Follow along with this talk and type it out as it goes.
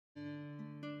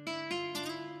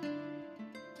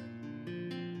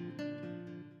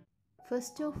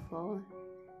First of all,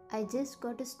 I just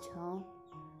got to stop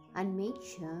and make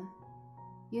sure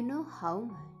you know how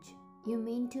much you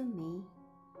mean to me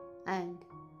and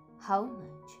how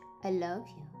much I love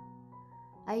you.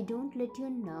 I don't let you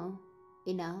know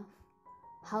enough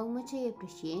how much I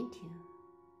appreciate you.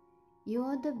 You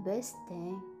are the best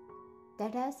thing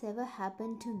that has ever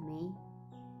happened to me.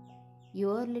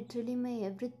 You are literally my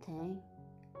everything,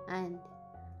 and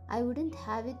I wouldn't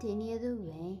have it any other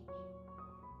way.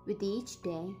 With each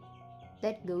day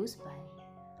that goes by,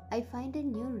 I find a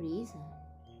new reason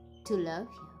to love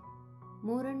you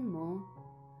more and more.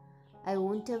 I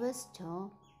won't ever stop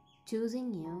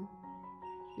choosing you,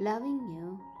 loving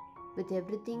you with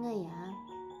everything I am.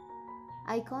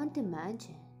 I can't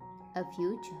imagine a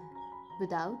future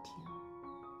without you.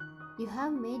 You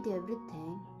have made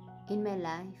everything in my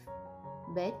life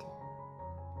better,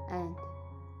 and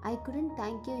I couldn't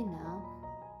thank you enough.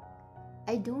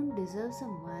 I don't deserve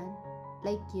someone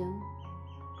like you.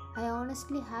 I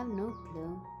honestly have no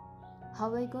clue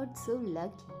how I got so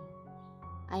lucky.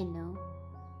 I know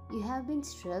you have been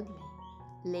struggling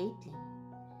lately.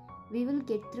 We will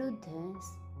get through this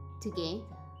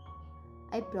together.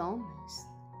 I promise.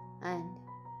 And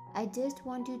I just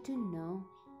want you to know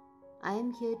I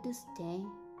am here to stay.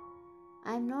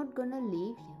 I am not gonna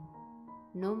leave you,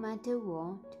 no matter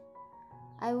what.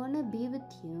 I wanna be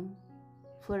with you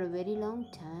for a very long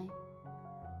time.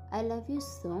 I love you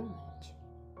so much,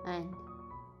 and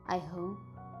I hope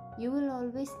you will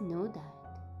always know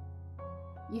that.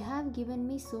 You have given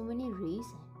me so many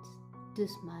reasons to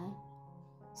smile,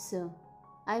 so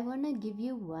I wanna give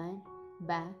you one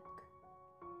back.